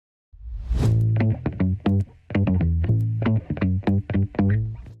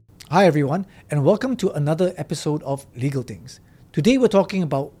Hi everyone, and welcome to another episode of Legal Things. Today we're talking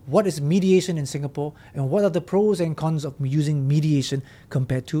about what is mediation in Singapore and what are the pros and cons of using mediation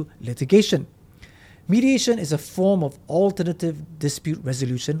compared to litigation. Mediation is a form of alternative dispute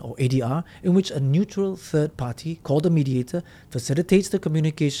resolution or ADR in which a neutral third party called a mediator facilitates the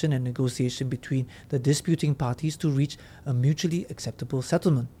communication and negotiation between the disputing parties to reach a mutually acceptable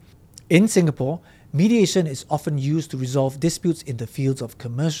settlement. In Singapore, mediation is often used to resolve disputes in the fields of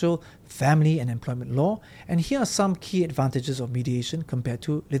commercial, family and employment law, and here are some key advantages of mediation compared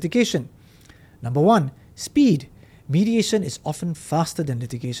to litigation. Number 1, speed. Mediation is often faster than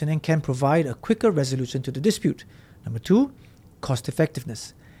litigation and can provide a quicker resolution to the dispute. Number 2, cost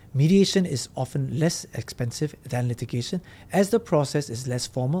effectiveness. Mediation is often less expensive than litigation as the process is less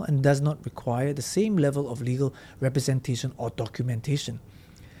formal and does not require the same level of legal representation or documentation.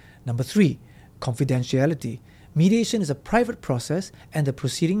 Number 3, confidentiality. Mediation is a private process and the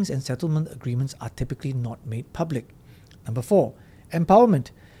proceedings and settlement agreements are typically not made public. Number 4,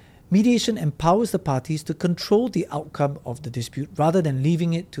 empowerment. Mediation empowers the parties to control the outcome of the dispute rather than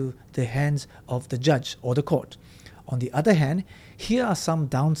leaving it to the hands of the judge or the court. On the other hand, here are some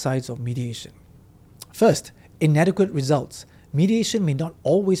downsides of mediation. First, inadequate results. Mediation may not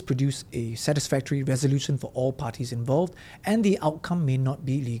always produce a satisfactory resolution for all parties involved, and the outcome may not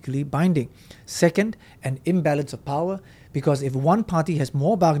be legally binding. Second, an imbalance of power, because if one party has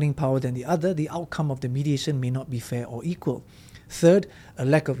more bargaining power than the other, the outcome of the mediation may not be fair or equal. Third, a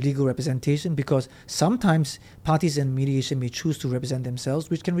lack of legal representation, because sometimes parties in mediation may choose to represent themselves,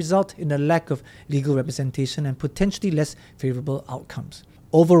 which can result in a lack of legal representation and potentially less favorable outcomes.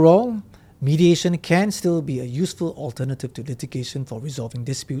 Overall, mediation can still be a useful alternative to litigation for resolving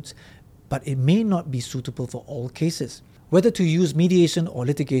disputes, but it may not be suitable for all cases. Whether to use mediation or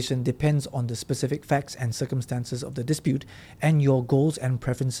litigation depends on the specific facts and circumstances of the dispute and your goals and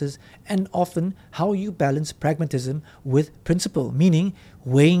preferences, and often how you balance pragmatism with principle, meaning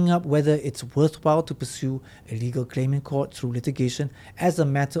weighing up whether it's worthwhile to pursue a legal claim in court through litigation as a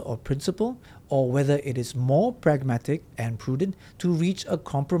matter of principle, or whether it is more pragmatic and prudent to reach a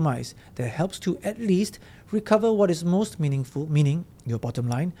compromise that helps to at least recover what is most meaningful, meaning your bottom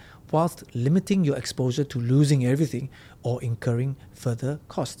line, whilst limiting your exposure to losing everything or incurring further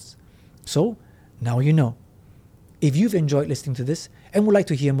costs. So, now you know. If you've enjoyed listening to this and would like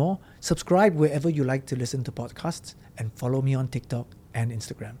to hear more, subscribe wherever you like to listen to podcasts and follow me on TikTok and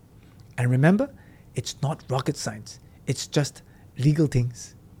Instagram. And remember, it's not rocket science, it's just legal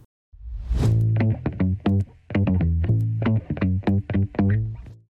things.